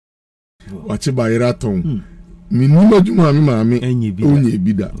wache bayira ton me numa djuma me maame onye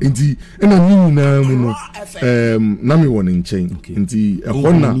bida enti na ni na mu no na me won nchen enti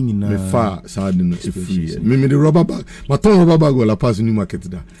ehona me fa saade no free me the rubber bag ma ton rubber bag wala pass new market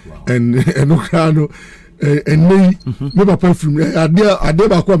da and no crano and me papa from ade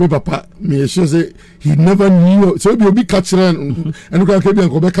ba ko me papa me sure say he never knew so be catcher and no can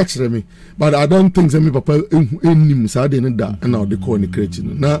be catcher me but I don't think say me papa enim saade no da na the call ni crèche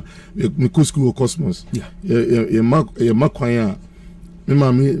na me go school Cosmos ye makwan me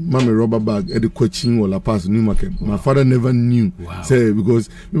mama rubber bag at the coaching or la pass new market. My father never knew. Say because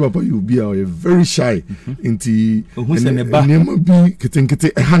me papa you be very shy inti never be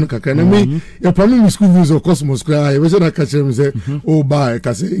kete ehanu kaka na me ya pa me school fees or Cosmos cry we say na catch him say oh bye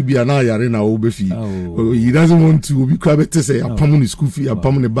ka say be na yare na o be fee. He doesn't want to be crab to say apam school fee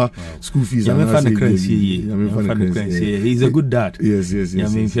apam ne ba school fees and he's a good dad. Yes. I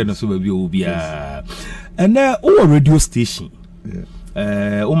mean fair so be obia. And o radio station.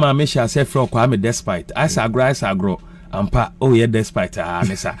 Uma me sha say from Kwame despite I sagro ampa oh yeah despite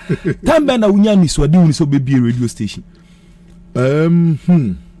nesa tambe na unya ni so adi so be radio station na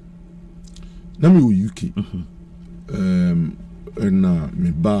me UK na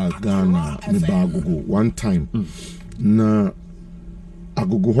me ba Ghana me ba Agogo one time na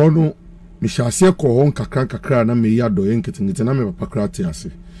Agogo hono me sha say ko hon kakra na me yado yenkete na me papa krate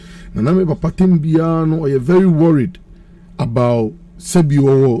ase na me papa tembia no I very worried about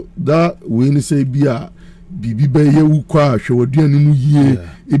Sebio that we say bia bibi be ye ukwa hwewaduane mu yie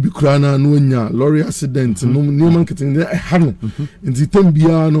ebi kura na no nya lorry accident no neman ketin e ha no nti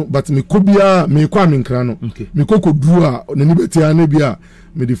tambia no but me kobia me kwa me nkra no me kokoduru a na ni betia na bia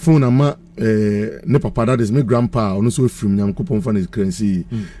me the phone ama ne papa that is me grandpa ono so from Nyankopon fa na currency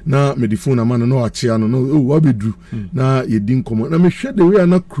na me the phone ama no achia no oh wa bedru na ye din komo na me hwe the way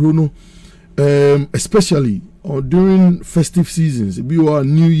na kro no especially or during festive seasons, it be our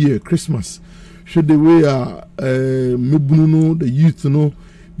New Year, Christmas. Should the way mebuno the youth no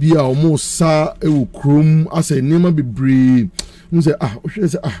be almost sa e chrome as a name be brave. Say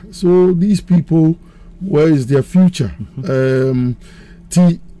so these people, where is their future?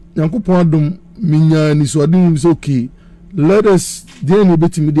 Ti Nyankopon adom minya ni so adom is okay. Let us dey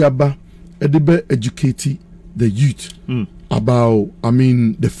bit media ba edebe educate the youth about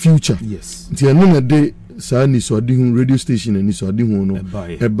the future. Yes. Ti eno na dey sa ni so adihun radio station ni so adihun no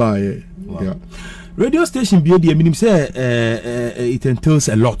ebaye yeah radio station be the minim say it entails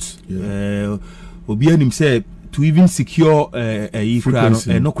a lot obi anim say to even secure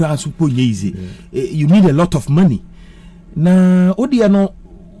no crowd super easy you need a lot of money na odia no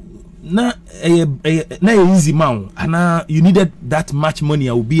na easy man and you needed that much money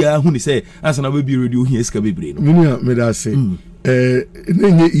obi a hu ni say answer na we be radio here ska bebre no me da say it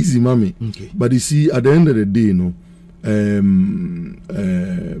ain't easy, mommy. Okay. But you see, at the end of the day, me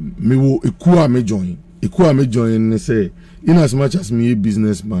wo ekua me join. And say, in as much as me a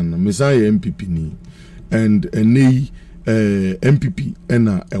businessman, me say MPP ni, and MPP and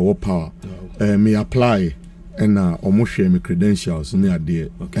a power. Me apply and omo share me credentials ne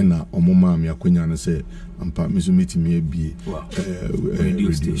ade and omo ma me akonya na say ampa me so meet me be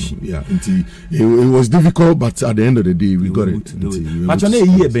radio station. Yeah, it was difficult, but at the end of the day we got it. But on a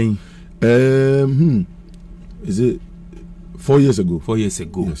year ben is it 4 years ago? 4 years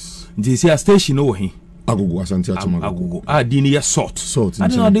ago. Yes. This a station over here. Agogo Asante Akyem Agogo. Dini ya salt. I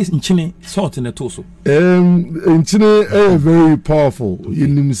don't know this in Chine salt in the torso. In Chine very powerful.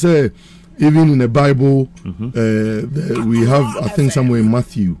 You say even in the Bible, we have, I think, somewhere in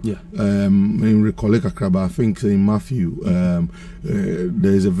Matthew, in recollect Accra, I think in Matthew,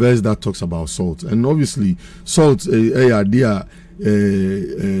 there is a verse that talks about salt. And obviously, salt, idea,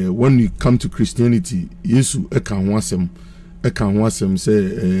 when you come to Christianity, Yesu, Ekan wasem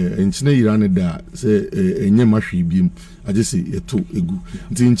say, in Chine Irane da, say, enye mashi bim, I just say, eto egu.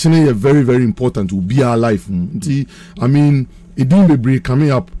 In Chine, very, very important to be our life. I mean, it didn't be coming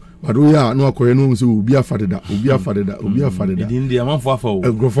up. But we are no akoyeno so obi afadeda in the amount for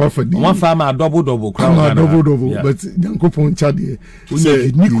grofa fadi one farmer double but Nyankopon chade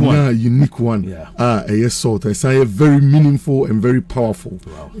unique one yes salt I say very meaningful and very powerful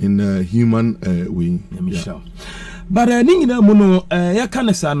in human way. But ningina mu no ya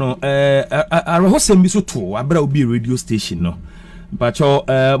kanesa no arehosem bi so to abra obi radio station no but your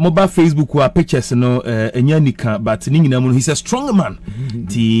mobile Facebook were pictures no enyanika but ninginam he's a strong man.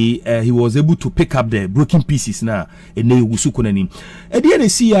 He was able to pick up the broken pieces na ene wusuko nanim. E dey na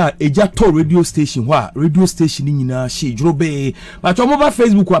see a ejato radio station wa radio station nyina she drobe but your mobile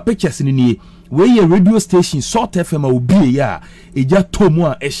Facebook were pictures ni we a radio station Salt FM obi ya ejato mu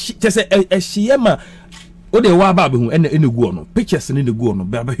a chese ehiyema o de wa ba be hu ene gu ono pictures ni de gu ono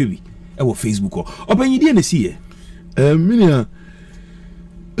ba ba hewi e wo Facebook o obanyi na see minia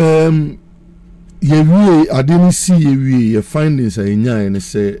ye adeni see ye findings anya ne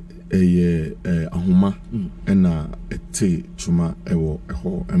say ahoma na ete chuma ewo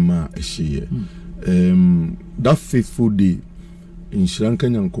eho ema ehye that faithful day in Shranka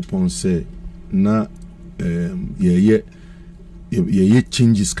Nyankopon say na ye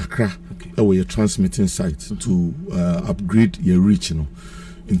changes kakra ewo your transmitting site to upgrade your reach no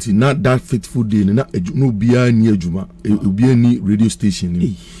until not that faithful day na no bia ni adwuma obia ni radio station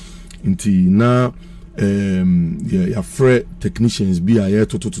ni until na your free technicians be aye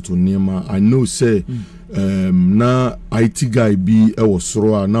to nema I know say na IT guy be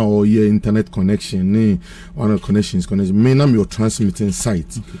soro na or your internet connection ni one connections me na your transmitting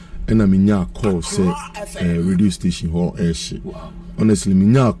site and I mean ya call say radio station or airship. Honestly, me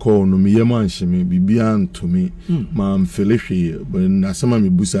nya call no me yema anhye bibia to me ma mfelehwe but na sama me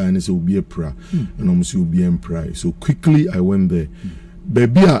busa and say obi pra and almost obi empra. So quickly I went there.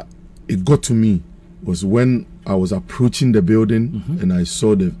 Baby, it got to me was when I was approaching the building and I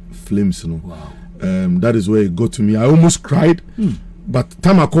saw the flames, you know. Wow. That is where it got to me. I almost cried. But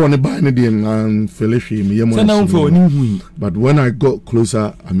time I call on the buy and felehwe me yema. But when I got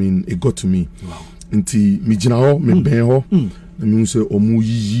closer, I mean it got to me. Wow. Nti me gina ho me ben ho. I mean, say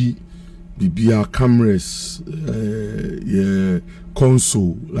omuyi bibia cameras, yeah,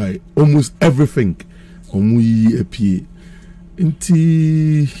 console, like almost everything. Omuyi apie,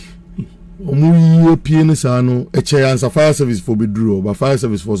 inti omuyi apie ne sa no. Eche answer fire service for be draw, but fire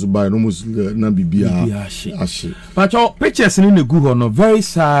service for buy almost na bibia ashe. But your pictures in the Google no very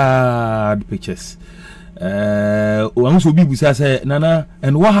sad pictures. So be say nana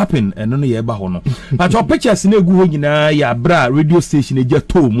and what happened and no ye ba ho no but your pictures na egu ho nyina ya bra radio station e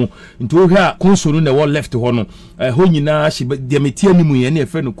jato mu nto hia console na wo left ho no ho nyina hye de metia ni mu ye na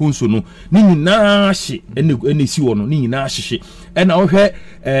efe no console no ni nyina hye ene si wo no ni nyina hye e na wo hwe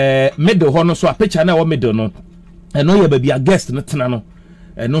middle ho no so a picture na wo middle no e no ye ba bia guest no tena no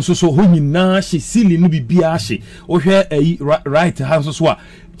no so ho nyina hye sili no bibia hye wo hwe right hand so a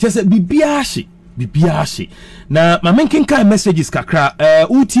chese bibia hye bibiashi na mamenkenka messages kakra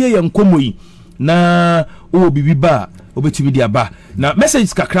utie ye nkomoyi na o bibiba obetimi dia ba na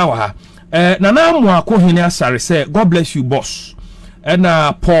messages kakra wa ha na mo akohene asare say God bless you boss and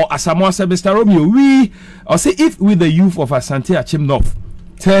Paul Asamoah say Mr. Romeo we or say if with the youth of Asante Akyem North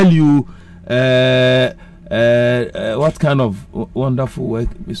tell you what kind of wonderful work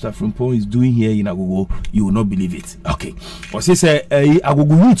Mr. Frimpong is doing here in Agogo, you will not believe it. Okay. Or say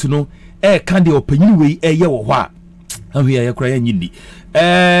Agogo youth no can the opinion way ye wo hwa and we are crying yindi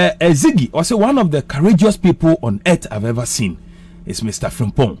Ziggy or say one of the courageous people on earth I've ever seen is Mr.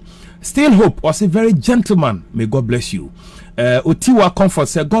 Frimpong. Still hope or say very gentleman, may God bless you. Otiwa Comfort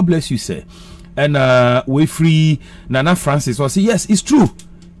say God bless you sir. And we free Nana Francis or say yes it's true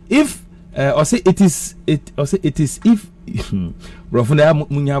if or say it is if Rofuna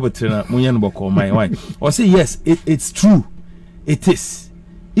munya betrena munya no boko my wine or say yes it's true it is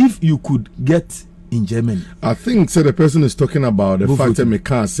if you could get in Germany. I think so the person is talking about the fact that me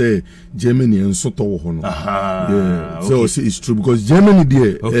can't say Germany and Soto Hono. Yeah. Okay. So it's true because Germany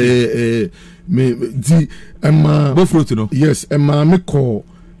there me the yes me call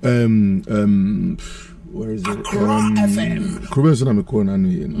where is it? Accra FM.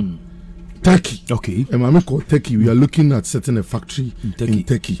 Turkey. Okay. Me call Turkey. We are looking at setting a factory in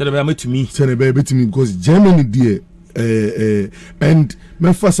Turkey. So they to me. So they to me because Germany there and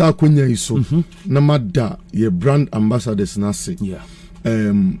Memphasa Kunya iso namada ye brand ambassadors nasi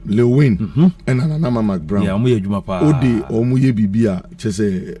Lewin and Ananama McBrown ode omuye bibia chese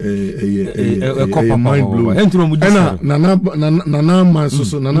mind blowing Nana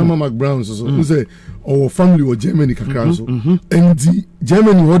McBrown so who say our family was Germany kakra so and the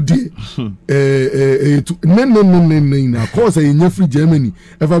Germany what day no cause a free Germany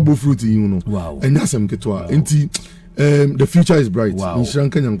ever go fruit you know wow and that's some ketwa enti the future is bright. Wow.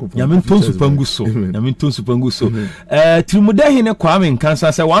 Yaminton Supanguso. Trimudehine Kwame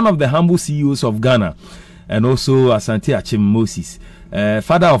Nkansa say one of the humble CEOs of Ghana and also Asante Akyem Moses.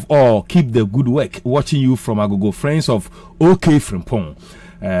 Father of all, keep the good work. Watching you from Agogo, friends of OK Frimpong.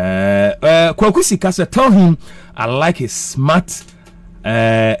 Kwakusi Kasa tell him I like his smart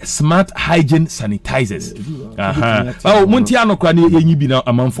smart hygiene sanitizers. Oh, Montiano Crani, you be now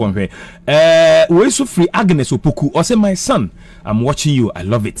a month from here. We so free Agnes Opoku, or say, my son, I'm watching you, I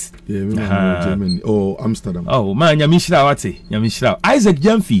love it. Germany or Amsterdam. Oh, man, Yamishra Wati, Yamishra. Isaac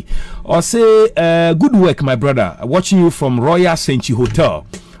Jamfi, or say, good work, my brother, watching you from Royal Senchi Hotel.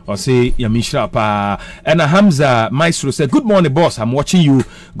 Or say Yamishra pa. And Hamza Maestro said, good morning, boss, I'm watching you,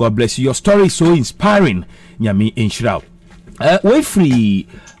 God bless you, your story is so inspiring. Yami Inshra. Way free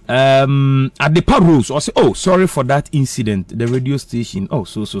at the Parus or say, oh, sorry for that incident, the radio station. Oh,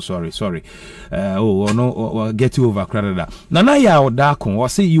 so sorry. Get you over Canada. Nanaya Odakon or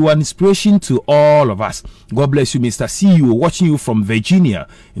say you are an inspiration to all of us. God bless you, Mr. CEO, watching you from Virginia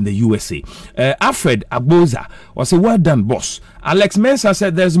in the USA. Alfred Agboza or say, well done, boss. Alex Mensah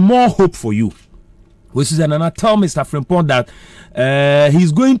said there's more hope for you. Which is another tell Mr. Frimpong that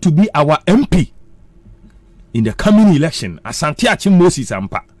he's going to be our MP in the coming election. Asante Akyem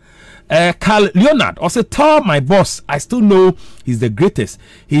Agogo. Carl Leonard also tell my boss I still know he's the greatest.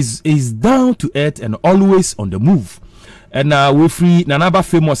 He's down to earth and always on the move. And we free Nanaba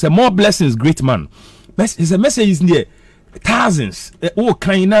famous. More blessings, great man. His message is there. Thousands. Oh,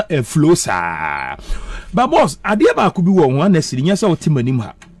 kinda flow sir. But boss, Adiaba could be one necessary. Yes, our team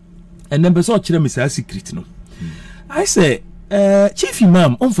and and then beside children is a secret. No, I say, Chief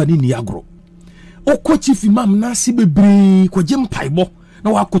Imam on Fani Niagro. O ko chief imam na si bebre ko gem paibo na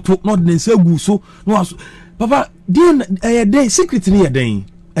wakoto na de nsa gu so no papa dey secret ni den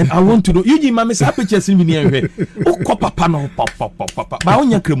and I want to know you gi mama sa pictures ni ni ehwe o ko papa no papa ba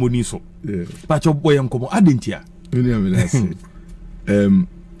onya kremoni so pa cho boy enkomo adentia ni amela say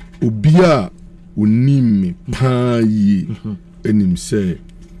obia onimi pa yi enim say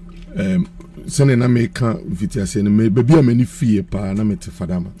sene na meka vitiase ne baby amani fie pa na mete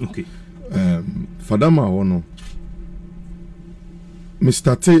fadama okay Fadama ono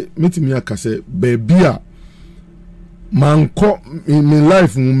Mr. T metimi akase baby a manko in my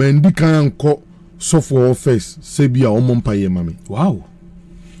life mumendi kan anko software office say bia omompa ye mami. Wow.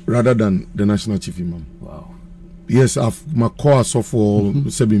 Rather than the national chief imam. Wow. Yes, I've my core software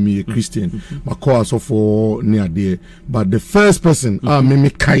say me a Christian. My core software near there, but the first person me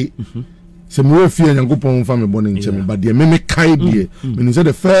kai se mo fear Nyankopon fa me born in chemi but the me kai die me say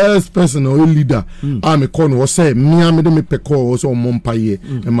the first person or leader me call no say me am de me peko so mompa ye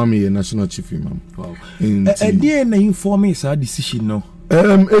e ma me national chief imam. Wow. Dey na inform me sa decision no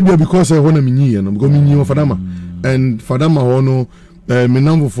because I want to me no because me nyi Fadama and Fadama hono me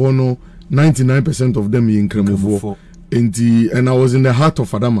number for no 99% of them in Kremufo and I was in the heart of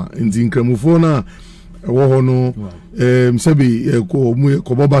Fadama in Kremufo na no sebi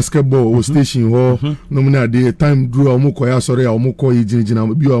ko basketball o station ho no na de time drew omukọ ya sorry omukọ yijina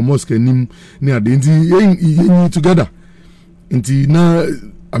bi o mosque nim ni ade nti together nti na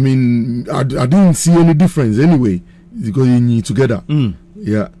I mean I didn't see any difference anyway because you together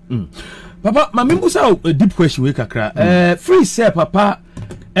yeah papa ma membusa a deep question we kakra free say papa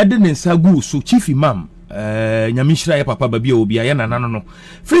edenensa gu so chief imam Nyamishra ya papa babi obi ya na no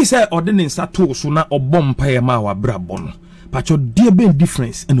free say ordinance to so na obompa ya ma wa brabo no pacho dey be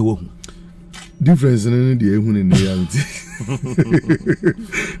difference ene wo difference in the ehun in reality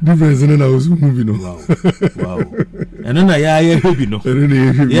difference in na was movie no wow and na ya hobi no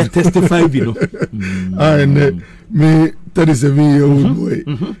ya testify bi no and me 37-year-old boy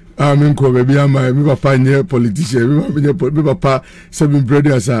I'm ko baby am me papa nye politician me papa seven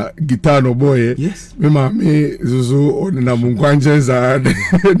brothers a guitar no boy yes me ma me so na munkwanjenza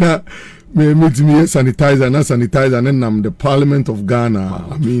na me sanitizer and then I'm the Parliament of Ghana. Wow.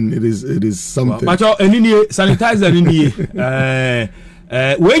 I mean it is something. But any sanitizer in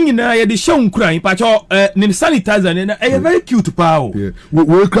when you know the show crying, but sanitizer and very cute power. Yeah,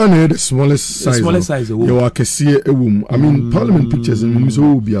 we can hear the smallest size. You can see a womb. I mean, Parliament pictures and it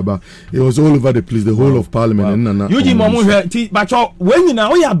was all over the place, the whole of Parliament. You but when you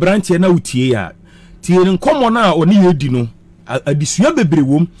know your branch and out here, Tian common now or near Dino, a dissuade baby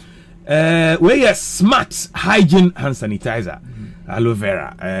womb. Where smart hygiene hand sanitizer, aloe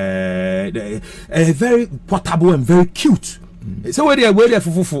vera, very portable and very cute. So where they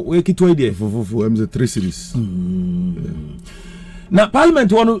for where kit where there for I'm the 3 series. Now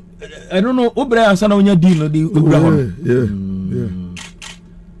Parliament one I don't know Obre answer na onya deal yeah.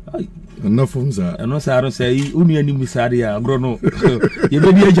 Enough from that. I know say uni anim sade agro no. You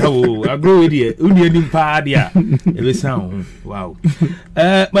be dey jawo agro we dey uni anim pa dia. E be sound. Wow.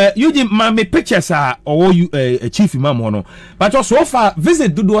 But you me pictures are or you a chief imam hono. But so far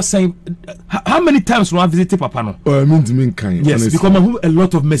visit do saying how many times you visit papa no? I mean kind. Yes, because I have a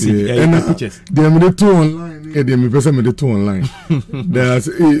lot of message pictures. They am the two online me person me the two online.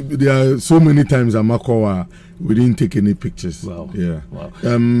 There are so many times I'm we didn't take any pictures. Wow. Yeah. Wow.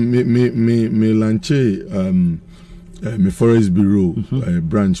 Me lanche me forest bureau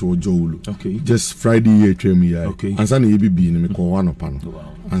branch or Joulu. Okay. Just Friday year train me. Okay. Ansana yebi me call one upon.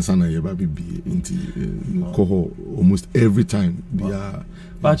 Wow. Ansana yeba be into coho almost every time. Wow.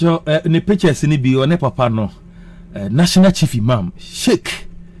 But your the pictures ni bi one papa no national chief imam Sheikh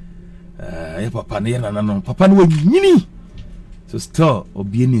papa ne na no papa no nyini. So still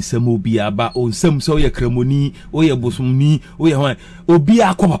obi ni nsem obi aba o nsem so ye kramoni o ye bosomni o ye hwan obi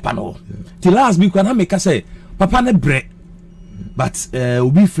akọ papa no. Till last week when I make say papa ne bre but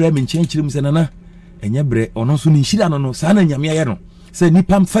obi frame nchenkirem se nana enye bre ono so ni nhira no sa na nyame aye no se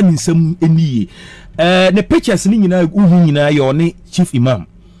nipa mfa ni nsem eniye ne pictures ni nyina uhu nyina ye one chief imam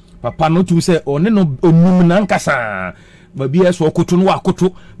papa no tu se one no onum na nkasa babi eso okoto no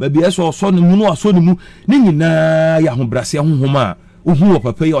akoto babi eso so ne mu no aso ne mu ni nyina ya hobrase honhoma uhu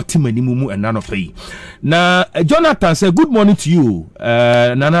papa ye otimani mu enano pay na Jonathan say good morning to you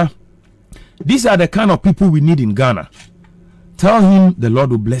Nana. These are the kind of people we need in Ghana. Tell him the Lord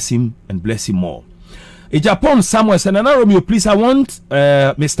will bless him and bless him more. In Japan, Samuel said, Nana Romeo, please, I want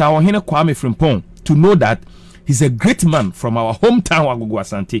Mr. Ohene Kwame Frimpong to know that he's a great man from our hometown, Agogo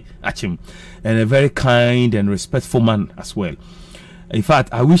Asante Akyem, and a very kind and respectful man as well. In fact,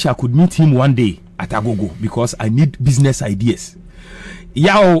 I wish I could meet him one day at Agogo because I need business ideas.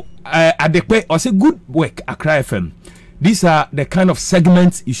 Yao, Adekwe, I say good work, Accra FM. These are the kind of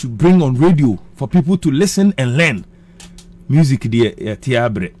segments you should bring on radio for people to listen and learn. Music dear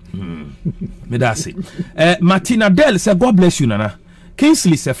tiabre. Me that's it. Martina Dell said, God bless you, Nana.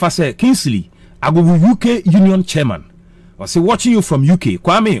 Kingsley said, Kingsley, Agogo UK Union Chairman. I say, watching you from UK.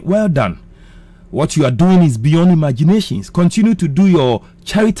 Kwame, well done. What you are doing is beyond imaginations. Continue to do your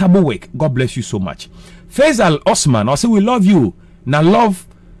charitable work. God bless you so much. Faisal Osman, I say, we love you. Now love,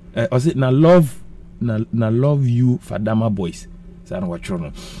 na love you Fadama boys.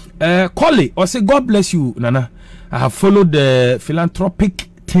 Kole, I say God bless you, Nana. I have followed the philanthropic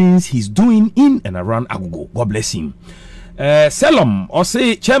things he's doing in and around Agogo. God bless him. Selom, I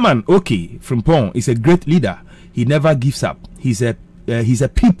say Chairman, okay, Frimpong is a great leader. He never gives up. He's a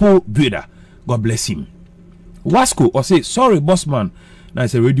people builder. God bless him. Wasco, I say sorry, bossman. Now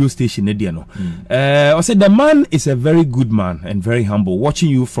it's a radio station, I say the man is a very good man and very humble. Watching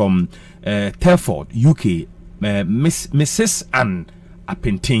you from Telford, UK, Mrs. Ann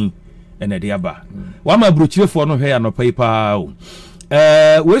Apenting and Ediaba. One my brochure for no hair no paper.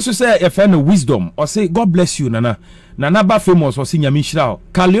 We also say a friend of wisdom or say God bless you, Nana. Nana ba famous or see Nyamishrao.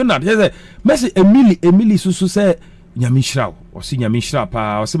 Carl Leonard, he say, Messi Emily Susu say Nyamishrao or see Nyamishrao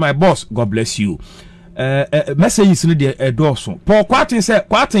pa or say my boss, God bless you. Messages in the Dawson. Paul Quatin said,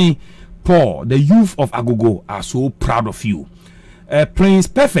 Paul, the youth of Agogo are so proud of you. Prince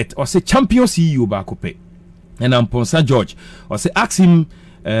Perfect or say champion CEO Bakope. And I'm Ponsa George or say ask him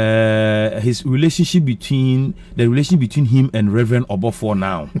his relationship between him and Reverend Obofo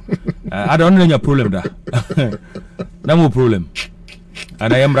now. I don't know your problem there. No more problem.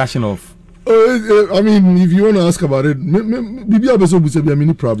 And I am rushing off. I mean, if you want to ask about it, maybe I have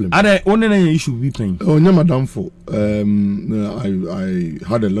any problem. Are there only issue we playing? Oh, Madam for I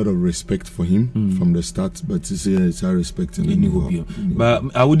had a lot of respect for him from the start, but it's I respect him. But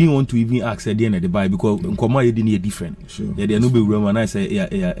I wouldn't want to even ask at the end of the Bible because Nkoma you didn't different. Sure. They are no be room and I say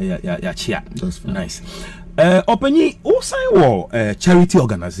yeah chia. That's fine. Nice. Openly also war charity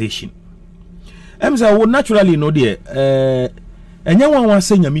organization. I would naturally know there. And you want to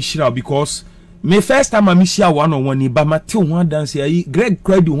say Nyamishra because my first time I miss you one but my two one dance here. Greg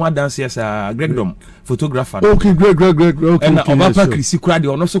do one dance here, Greg Dom photographer. Okay, Greg. Okay, and Obapa Chrissy Crady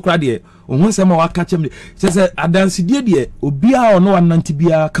or no so crady. On one summer I catch him. Says I dance dear Obia or no one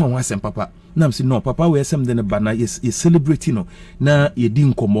Nantibia can was and Papa. Now say no, Papa wear something a banner is celebrating no. Na ye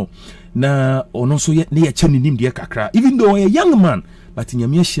didn't come na or no so yet near churning him dear Kakra. Even though a young man, but in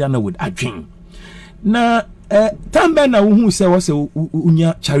Yamishana would a dream. Na Tamba na who say was a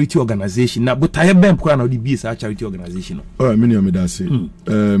unya charity organization. Na but I been kwa na the be a charity organization. Oh, I mean me that say.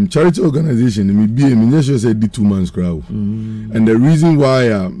 Charity organization me be me just say the 2 months crowd. And the reason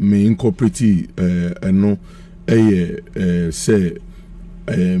why I me incorporate no say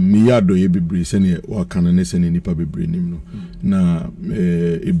me yado ye bebre se ne wa kanane se ne nipa bebre nim no. Na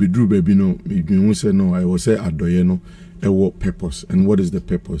e bedru baby no me dwun say no I was say adoye no what purpose and what is the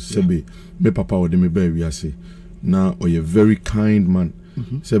purpose? Yeah. Sebe me papa would me be we say now or a very kind man.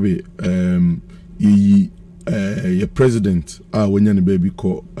 Sebe your president when you baby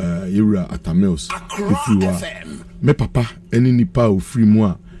call Ira Atamels if you are me papa any nipa o free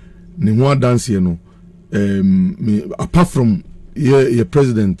moi ne ho dance no apart from your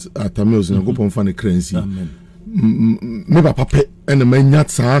president at Tamils and go on funny currency. Me papa pe and me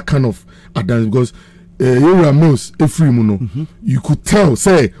nyat kind of advance because you are most free mono. You could tell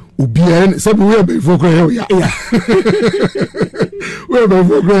say ubia say we be for yeah. We be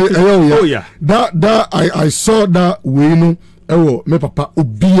for yeah. That I saw that we know me papa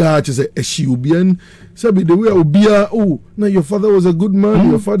ubia just say eshi ubia say be the way ubia now your father was a good man.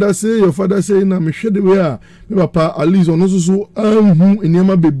 Your father say na me share the way me papa at least on so in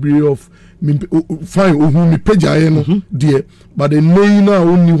yama bebre of fine me page no dear but the name now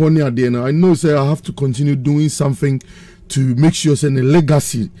only one there now I know say I have to continue doing something to make sure say the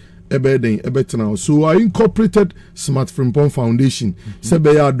legacy now. So I incorporated Smart Frimpong Foundation.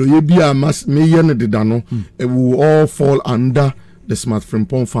 Sebeya do ye bia mas me ye ne dedano. It will all fall under the Smart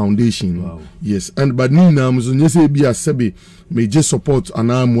Frimpong Foundation. Wow. Yes, and but ni na mzo nye se bia sebe me just support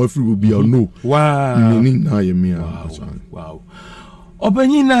ana mo free will be no. Wow. Ni na ye me. Wow.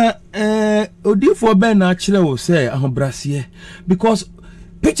 Obenyina odifo be na kire wo say ahobrase because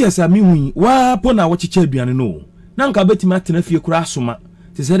pictures are me wa pona wo chiche aduane no. Na nka betima tena fie kura asoma.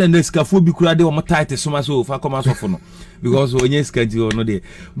 They said and the be crowded on my tight so much for come no because when you schedule no day.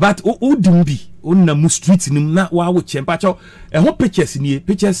 But Udumbi on the streets in not wow chempacho and what pictures in here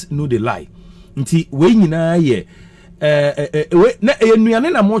pictures no they lie. Until when you know ye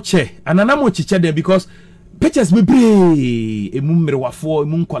na moche and an amoche there because pictures be brave a mummer wa for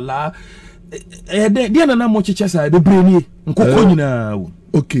munkola then an amoche chesa the brainy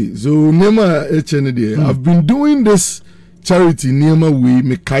okay so Nema I've been doing this charity Niema we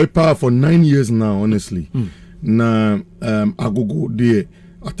me kaipa for 9 years now honestly. Na Agogo there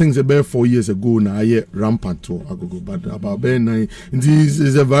I think it's about 4 years ago na I rampant to Agogo but about 9 this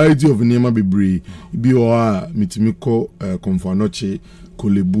is a variety of Niema bebre bi o mitimiko konfanoche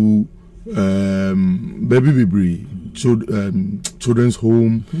kolebu baby bebre children's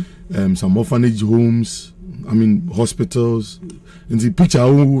home some orphanage homes I mean hospitals. In the picture,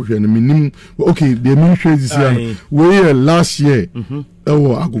 okay, the administration is here. We last year,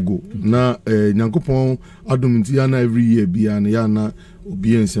 Agogo. Na Nyankopon adumintiana every year biana yana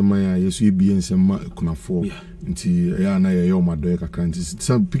obi ensema yesu ebi ensema kunafo nti yana ya yo madoye kakra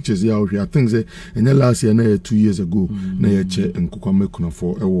some pictures here I think say last year na 2 years ago na ye che nkokwa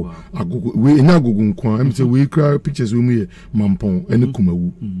kunafo ewo Agogo we ina Agogo nkwa am say we cry pictures we mu mampon ene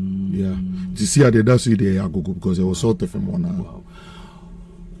kumawu yeah to see how that's it there Agogo because it was sort of one wow.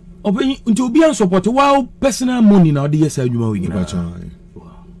 Until be and support wow personal money now the yes adwuma we gina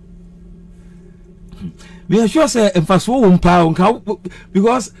we are sure say emfaso wo mpa nka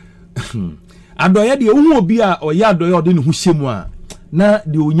because adoye de ohu obi a oya adoye ode ne hu hyemu a na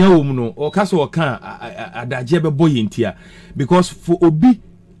de onya wo mu no o kaso o kan adaje be boyentia because for obi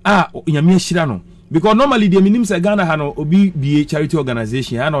a nyame ahira no because normally the minim say Ghana ha no obi be charity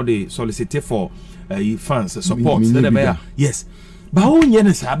organization ha no they solicit for funds support yes but who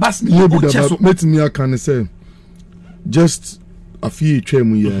nyene say bas let me can say just a few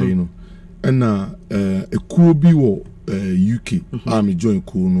twemu ya you know and a cool bi wo UK I'm join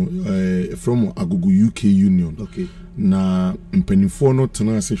cool no from Agogo UK Union okay na mpanifo no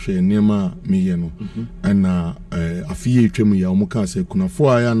tena se hwe nema meye no and a few twemu ya omo ka say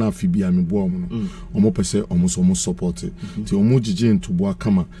kunafo aya na afibia mebo omo no omo pese omo support ti omo jije ntobo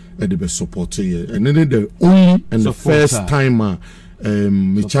akama e de be support ye and then the only and the first time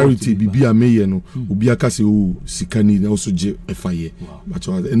me charity bibia meye no obi aka say o sikani na also je efaye but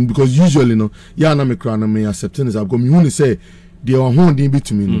and because usually no ya na me kra na me accepting is because me who say they are holding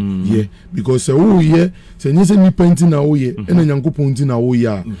between me yeah because oh yeah say nyese ni painting na oh yeah and Nyankopon ti na oh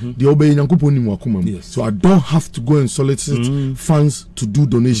yeah they obey Nyankopon ni mu akoma so I don't have to go and solicit funds to do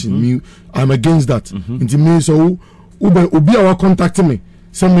donation me I'm against that it means so obi a wa contact me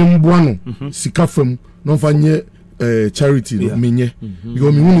say me mboa no sika fam no fanye charity menye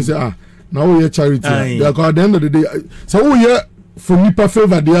because me who say now we charity because at the end of the day so oh yeah for me per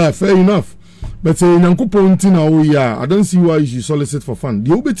favor they are fair enough but say Nyankopon ti na oh yeah I don't see why you should solicit for fund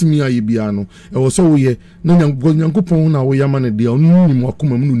the obetimi aye bia no e wo so oh yeah na Nyankopon na oh yeah man de onu nim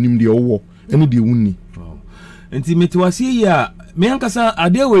akoma mu nim de owo ene de wunni enti metiwase ya me ankasa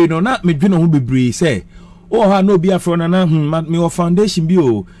ade we no na medwene ho bebre say oh ha no bia fro na me foundation bi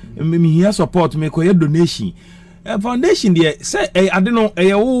o me here support me ko donation foundation there say I don't know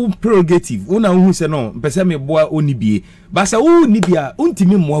a prerogative una who say no pese me boa onibie but say o nibia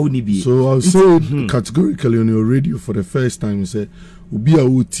untimi moa onibie so I'll say categorically on your radio for the first time say obi a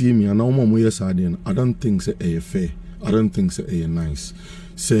wo tie me and omo yes adien I don't think say fair I don't think say nice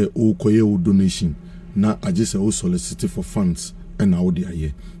say o koye o donation na I just say o solicit for funds and now they are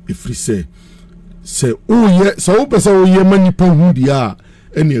here if we say say oh so pesa oh ye manipa hu dia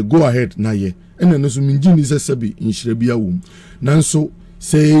ene go ahead na ye ene no so minjini se sabi inhire bia wom nanso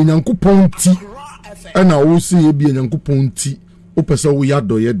say nyankopon ti ana wo se ye bia nyankopon ti o pesa wo ya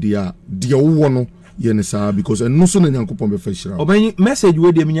doye dia de wo no ye ne saa because eno so na nyankopon be fa hira obanyi message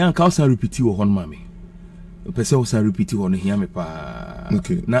we de menya nka osan repeat wo hon mame o pesa wo san repeat wo no hia me pa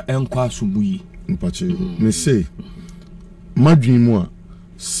na enkwa asumu yi mpache me say madwin mu a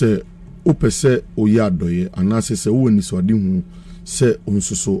se o pese o ya doye anase se wo ni so ade hu se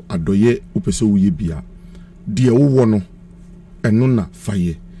onsoso adoye o pese wo ye bia de wo no eno na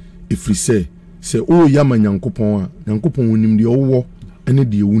faye efri se o ya manyankopon a nyankopon wonim de wo ene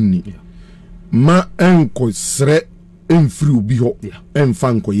de wunni ma enko sre emfiri obi ho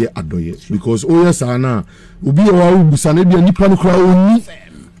emfa nko ye adoye because o ya sana obi wa ubusa na bia nipa no kra oni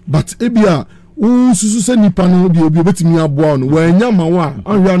but ebia susu se nipa no de obi betimi aboa no wanya ma wa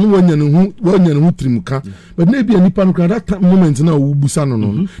ahwa no wanya ne hu trimuka but na bia nipa no kra that moment na ubusa no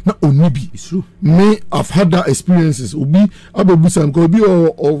na onibi me I've had that experiences obi ababusa nko obi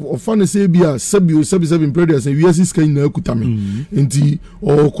o fane se bia sebi predators and we scan na akutame enti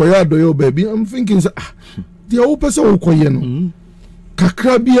o koya adoyo baby I'm thinking the o person o koye no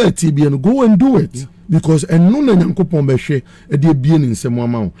kakra bia ti bia no go and do it because eno na nyankopon be hwe e de bie ni nsem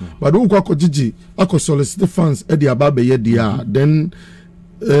ama wo but wo kwa kogigi akosolicite fans e de ababe ye dia then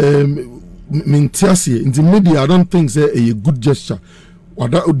mintiasie in the media I don't think say a good gesture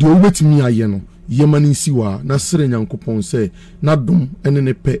wada de o betimi aye no yemani siwa na sere nyankopon say na dom ene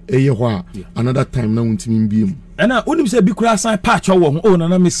ne pe eye ho a another time na wontimi mbiem ana onim say bi kura san patch wo ho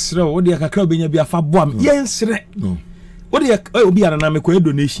na mesre wo de kakra obenya bi afa boam yensre no wo de obi ana na me ko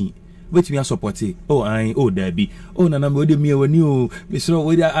donation wetimi a support dabi na me ode mi wani o mesre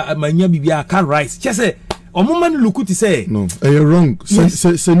wo de manya bibia ka rice chese omuma ni lukuti say no wrong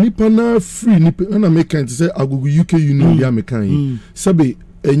se nipa na free nipa na make kan say Agogo UK Union dia me kan sabe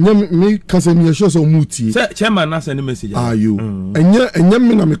enyam me kase me sure so muti say chairman na send message ayo enyam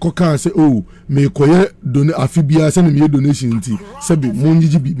me na me koka say me koye afibia say me donation nti sabe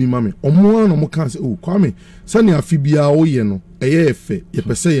monjiji bibi mame omo na mo kan say Kwame say ne afibia wo ye no eye efe ye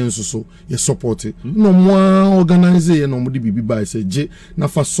pese ye nsoso ye support no mo organize ye no mo de bibi by say je na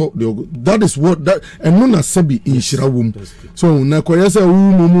fa so that is what that and no na sabi inshira wom so na koye say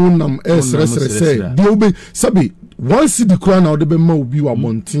wo nam sre say de obe sabi once the crown now de be ma obi wa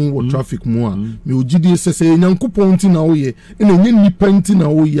montin wo traffic mu a me ogidi say nyankopon ti na wo ye ene nye nipa nti na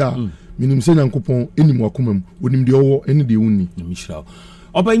wo ye a minim say nyankopon enim akomam onim de owo ene de wunni mishra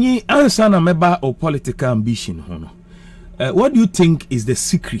obanyi ansa na meba o political ambition ho no what do you think is the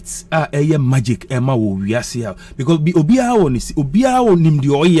secret magic ema wo wiase because obia wo ni obia wo nim de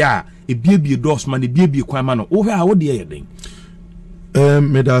oye a ebiebie dos man ebiebie kwan ma no wo hwe a wo de ye den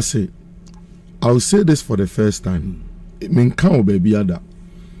me da say I'll say this for the first time. Me kan baby ada.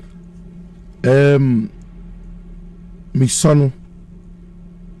 Me son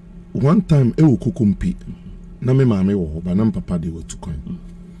one time e wo kokompi na me maame wo ba na papa de wo tukwan.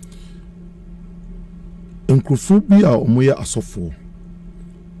 Enkrofobia omo ye asofo.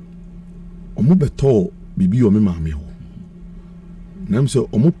 Omo beto bibi o me maame ho. Na me se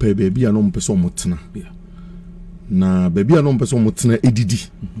omo pe baby a no mo pese omo tena. Na baby a no mo pese omo tena edidi.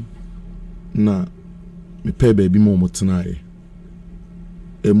 Na me pay baby mo tena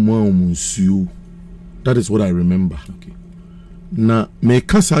munsuo. That is what I remember. Okay. Na me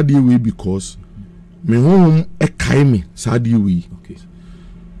ka sadi we because me home e kai me sadi we. Okay.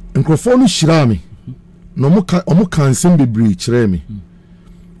 Enkrofo no shira me. No mo kan sem bebre kire me.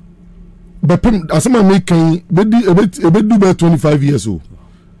 But asema me kan ebedu be 25 years old.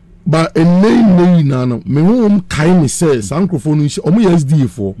 But nei na no me home kai me say sankrofo no omo SDA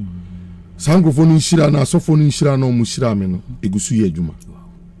for. Sankrofo no shira na asofo no shira na omo shira me no egusu ye adwuma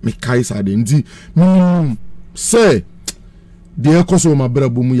me kai sade ndi say de ekoso ma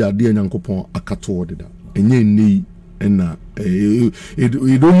brabo mu ya de nyankopon akato deda enye nei na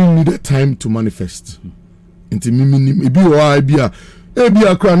it only need a time to manifest nti mimi ebi o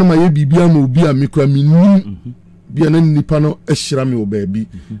bia kra na ma ye bibia ma obi a me kra minim bia na nipa no ehira me obabi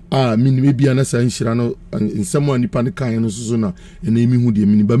minim bia na san hira no nsemo nipa ne kan no so na na emi hu de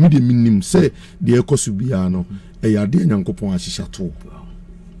minim ba mi de minim se de ekoso bia no ya de nyankopon ahihya to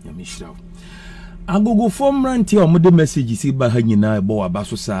ya mi hira Agogo form ranti o mo de message si ba ha nyina e bo wa ba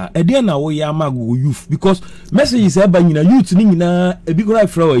so sa e de na wo ya ma Agogo youth because messages e ba nyina youth ni nyina e bi kora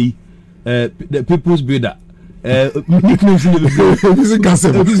fra wa yi the people's builder nicknames this is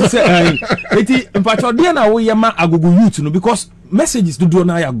gossip eti mpacho de na wo ya ma Agogo youth no because messages do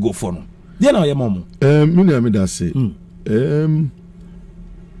na ya go for no de na wo ya ma mo me na me da say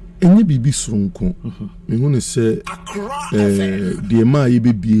enye bibi sronko me hu ne se de ma ye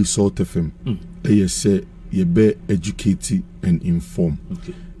be Salt FM eye se ye be educate and inform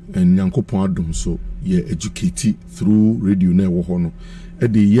and Nyankopon adom so ye educate through radio na wo ho no e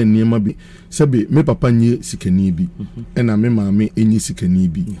de ye niema bi se be me papa nye sikani bi e na me maame enye sikani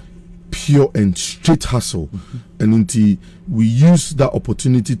bi pure and straight hustle and until we use that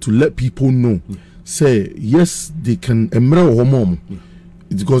opportunity to let people know say yes they can emre wo mom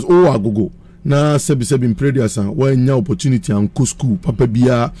because Agogo na sebi impredias when nya opportunity and go school papa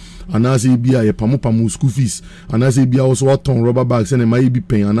bia anase bia ye pamu school fees anase bia also waton rubber bags and my be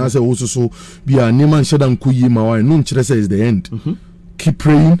pen anase also so bia neman shedan kuyi ma why no nchire say is the end keep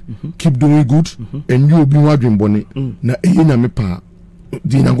praying keep doing good and you will be wadwin bone na eyenya me pa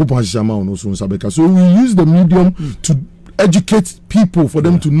di Nyankopon shama ono so sabeka. So we use the medium to educate people for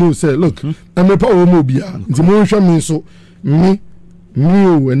them to know say look I'm a power mo bia nti mo hwa me so me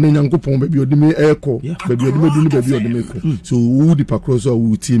and then Nyankopon baby odime eko baby odime dunu baby odime eko so who the across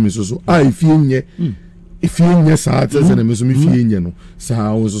or team so if you sa tell me so me fie no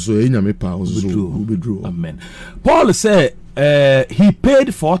sa so enya me pa so be draw. Amen. Paul said he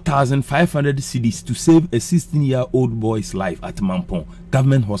paid 4,500 cedis to save a 16-year-old boy's life at Mampong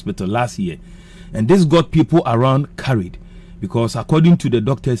Government Hospital last year, and this got people around carried because according to the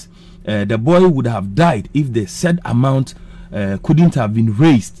doctors the boy would have died if the said amount couldn't have been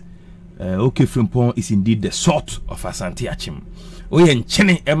raised. Okay, Frimpong is indeed the sort of Asante Akyem. Oye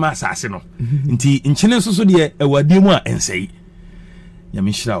nchene ema asase no. Nti nchene so de ewade mu a ensei.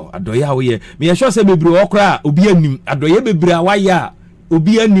 Nyame hirawo adoye a woye. Me ye sure say bebre okra obi anim adoye bebre a waya a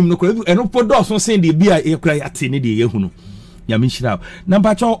obi anim no kra eno podo so sen de bia e kra yate ne de ye hu no. Nyame hirawo. Na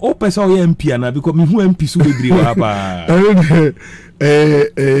ba cho o pese o ye MP ana because me hu MP so bebre wa ba.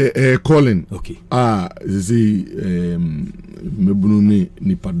 Calling. Okay. Mebunu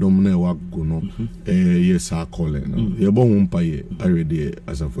ni padom na wa go no yes calling no ye bo hum pa ye already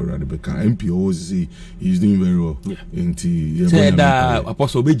as for the beka MP always he's doing very well enti ye say that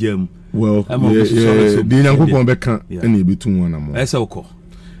apostle bejam well the Nyankopon beka na e betu wana mo ese uko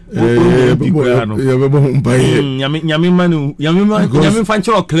ye bo hum pa ye nyame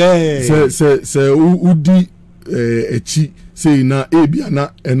fanchiro clear se udi echi say na ebia na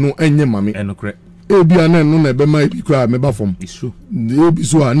eno enye mame eno kre ebia na eno na ebe ma ebi kra me ba fom it's true ebi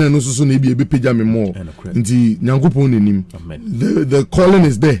so na eno so na ebi peja me mo nti Nyankopon nenim the calling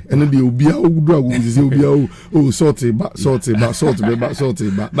is there and the obia ogudu agugu say obia salt ba ba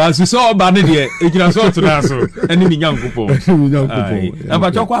so ba ne de ejina salt na so eni ni Nyankopon na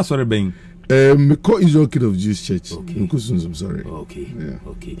ba chokwa asore ben me call Israel Kid of Jesus Church. I'm sorry.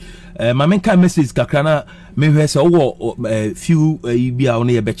 Okay. My main message kakrana me hwese wo few bia on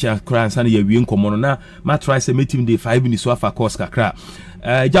ye becha kran san ye wi nkomo na ma try say meeting day 5 minutes so afa course kakra.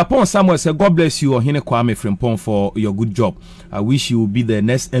 Japan Samuel say God bless you Ohene Kwame Frimpong for your good job. I wish you will be the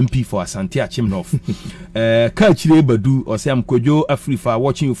next MP for Asante Akyem North. Kachire Badu or say I'm Kojo Afrifa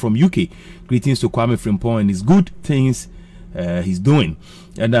watching you from UK. Greetings to Kwame Frimpong and his good things he's doing.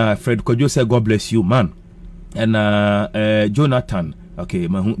 And Fred Kojo said God bless you man. And Jonathan okay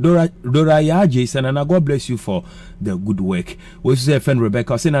Dora Yaje said Nana God bless you for the good work. We say friend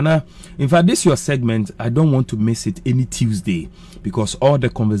Rebecca say Nana in fact this your segment I don't want to miss it any Tuesday because all the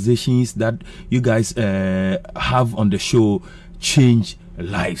conversations that you guys have on the show change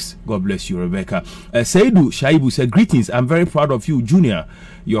lives. God bless you, Rebecca. Saidu Shaibu said, greetings. I'm very proud of you, Junior.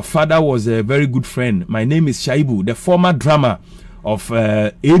 Your father was a very good friend. My name is Shaibu, the former drummer of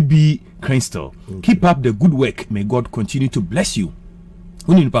AB Crystal. Okay. Keep up the good work. May God continue to bless you.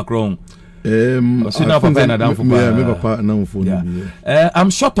 I'm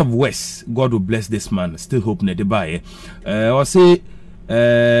short of words. God will bless this man. Still hope Nedibaye. I'll say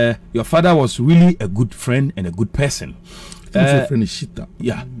your father was really a good friend and a good person. Yeah.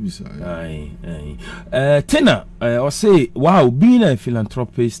 Tina, I'll say, wow, being a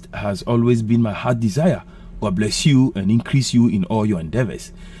philanthropist has always been my heart desire. God bless you and increase you in all your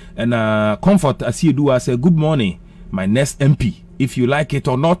endeavors. And comfort, as you do, I say, good morning, my next MP. If you like it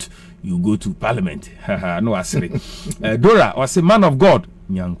or not, you go to Parliament. No, I say. Dora, I say, man of God,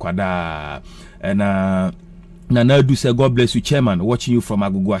 Nyankwada. And Nana do say, God bless you, Chairman, watching you from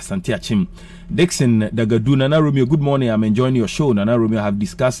Agogo, Asante Akyem. Dixon Dagadu, Nana Romeo, good morning. I'm enjoying your show. Nana Romeo, I have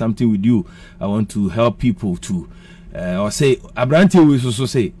discussed something with you. I want to help people to. Or say, Abranti will also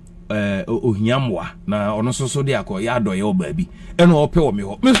say, Ohinyamwa, na ono so de akọ ya do ye obabi. Eno ope o me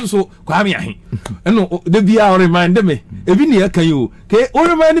ho. Me so Kwame ahe. Eno de bia o remind me. Ebi ne yakan yo. Ke o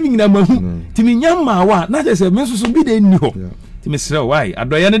remind me nyina mahu. Timi nyamma wa, na je se me so bi de ni ho. Timi sere why?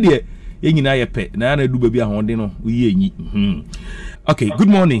 Adoye ne de ye nyina ye pe. Na na du babi ahonde no, uyi enyi. Okay, good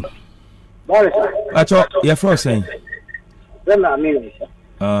morning. Acho, your first saying.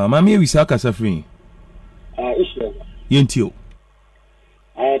 Mammy, we saw Casa free. Yentio.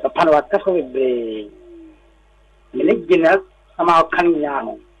 Papa was with the Minigina, somehow coming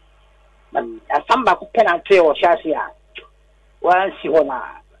down. But as some back penalty or chassis, well, she won a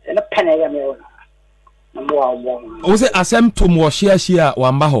penny. Was it a sem to more share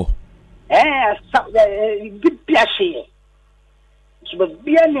Wambaho? Good piashi. She was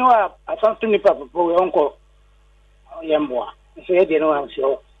being a something for your uncle Yamboa. So I didn't know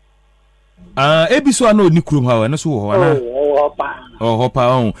so. Ebiso no nikrum ha na so ho na. Oh hopa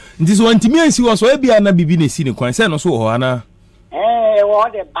on. Nti so antimi ansi wo so ebia na bibi na si ne kwan se no so ho ana. Wo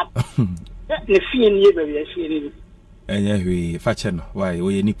de bat. Ne fie ni be be fie ni. Enya hwe fa che no. Why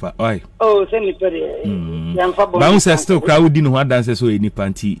we nipa. Why? Oh, se nipa de. Yam fa bo. Ba unse still crowd di no ho dance so nipa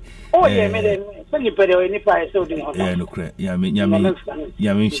nti. Oh, yeah, me de. Se nipa de nipa so di no. No kra. Ya me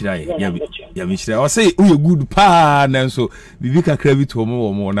nshira. O say we good pa na so bibi kakra bi to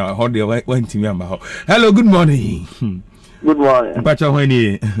mo na ho de wantimi amba ho. Hello, good morning. Good morning. Pacha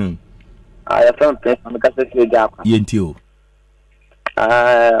hwani. Asante Akyem Agogo. Yentio.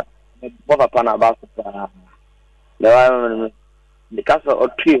 Boba pana ba so the castle or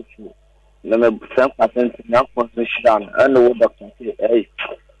tree. Let me 10% now concentration and the doctor say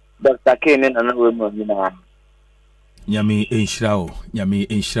Dr. Kane and another woman. Yami Inshrao.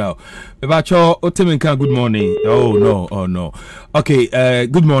 Bebacho Otemenka, good morning. Oh no. Okay,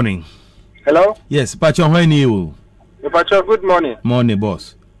 good morning. Hello? Yes, Pacho, how are you? Pacho, good morning. Morning,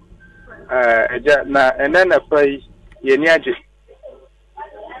 boss. And then I pray Yenyaji.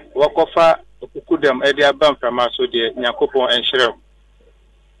 Wakofa Kudem Edia Bam from Maso de Nyakopo and Shrew.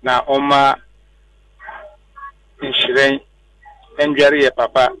 Now, Oma Inshrain and Jerry,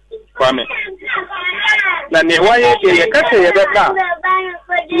 Papa Kwame. Now, why you can't say that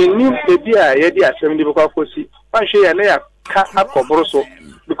you knew the dear Yedia 70 Bokosi, Panshi and Lea Kakabroso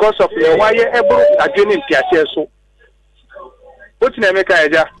because of the wire able adjoining Tiaso. What's in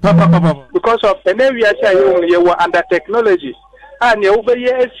America? Because of an area you were under technology. And you over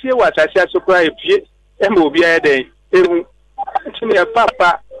here, see what I said, surprise, and will be a day.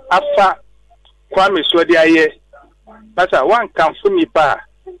 Papa, Afa, Kwame Swadia, but one come for me, pa.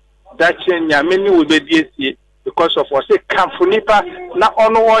 That change, many will be DSC because of what say come for Nipa, not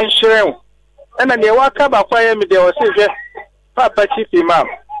on one share. And then you walk up, I me there was a Papa Chief Imam,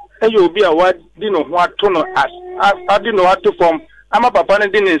 and you'll be a what didn't want to know us. I didn't know what to form. I'm a papa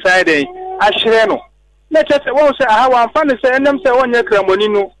and didn't inside a share. Let's say, well, say, how I'm funny say, and them say, 1 year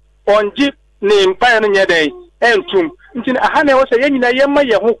cramonino on jeep name pioneer day, and tomb. Until a honey was a yama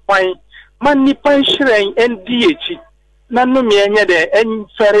yahu fine, money pine shrine and DH. None no me any day, and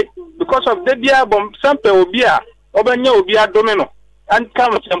ferry because of the beer bomb, sample beer, over no beer domino, and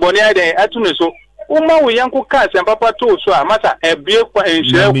come and bonia day at Tuniso. Uma we yanko cats and papa too, so I matter a beer and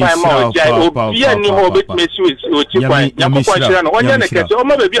share my mouth, be any more bit messes with Yamaquan, 1 year, or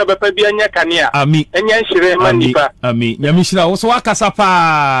maybe a baby and Yakania, and Yanshire Manipa. Yamishra also Wakasa,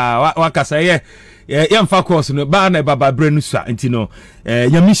 yam fakos no ba na baba brenusa ntino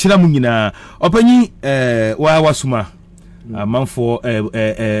Yamishra munina opani wa wasuma amanfo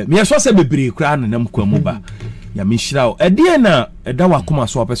me so se bebre kra na nam kwamu ba Yamishra e na da wakoma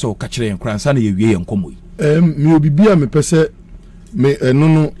so opese o ka kire en kra nsa na ye wie enkomo yi me obibia me pese me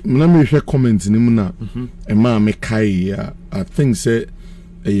no na me hwe comment ni mu na e ma me kai ya I think say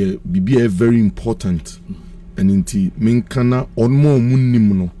bibia very important and inti men kana onmo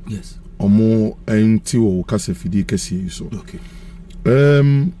munnim no yes omo enti wo kase fidi kase so okay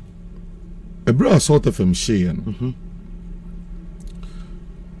ebra sort of share no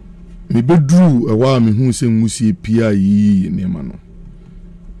me bedru ewa me hu se musie pia yi ne ma no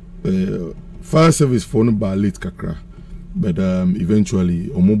fire service for no ba late kakra but eventually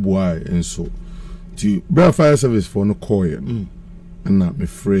omo boy and so to bra fire service for no call na me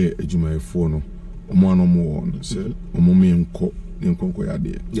free ejuma for no omo anomo on se omo me nko ya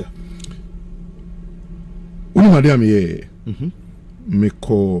de yeah Unumade ame me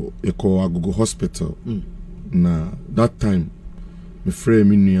ko Agogo hospital na that time me frame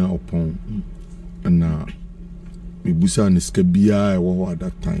me nua upon na me busa ne skabia e wo at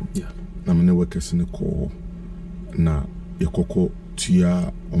that time na me ne workers ne ko na yekoko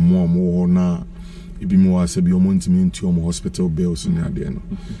tua omo na ebi mo ase bi omo ntimi ntu omo hospital bills ne ade no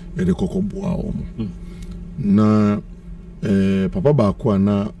e de kokko boa omo na papa ba ko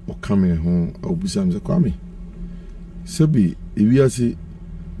na o kame ho obusa me Kwame sebi ewiase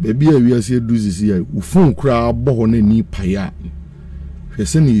baby ewiase eduzisi ya ufun kura aboho na ni paya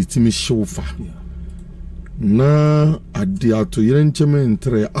hwese ni itimi hyewofa na ade ato yere ncheme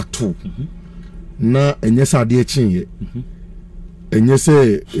ntre ato na enye sa ade chinye enye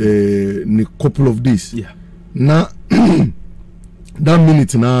say ni couple of days na that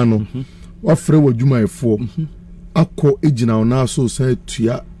minute na no wa frɛ wadwuma efo akɔ ejina ona so say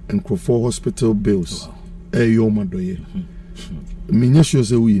tua enkrofo hospital bills yo madoye minya sure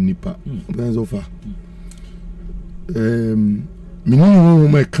say we nipa plans of minnu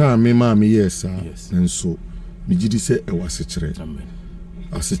me ka me ma me yes nso me gidi say e wasechire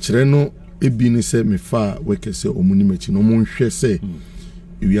asechire no ebi ni say me fa weke say omuni machi no mo nhwe say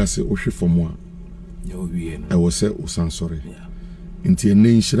ewiase ohwe fomo a e wo say usansore nti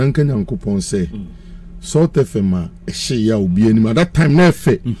ene nhyiranka nyankopon say sort fm e hye ya obi anim at that time na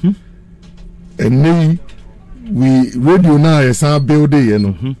efe ene we radio na yes a build ye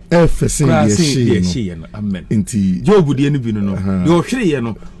no efe say ye hye no amen nti job de ene bi no de ohwere ye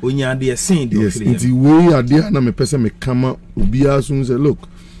no onya de sen de ohwere ye nti we ade na me pese me kama obi asun say look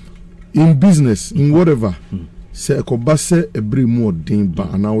in business in whatever say ekoba say every more din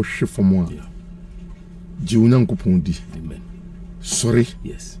ba na ohwe from a ji onyankopon di amen sorry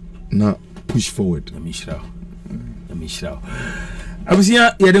yes na push forward amishra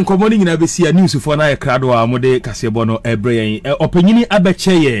abusia ye den komoni nyina besia news for na ye krado a mode kasebo no ebre yen opanyini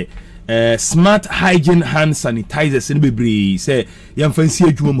abeche ye smart hygiene hand sanitizers ne bebre say yamfansi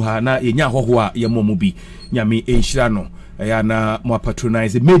adwuma mu ha na yenya hoho a ye momo bi nyame enhira no ya na mo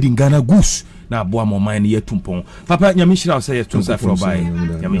patronize made in Ghana goose na aboa mo man ye tumpon papa nyame hira say ye tunsa for by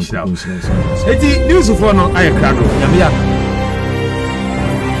nyame hira eti news for no aye krado nyame ya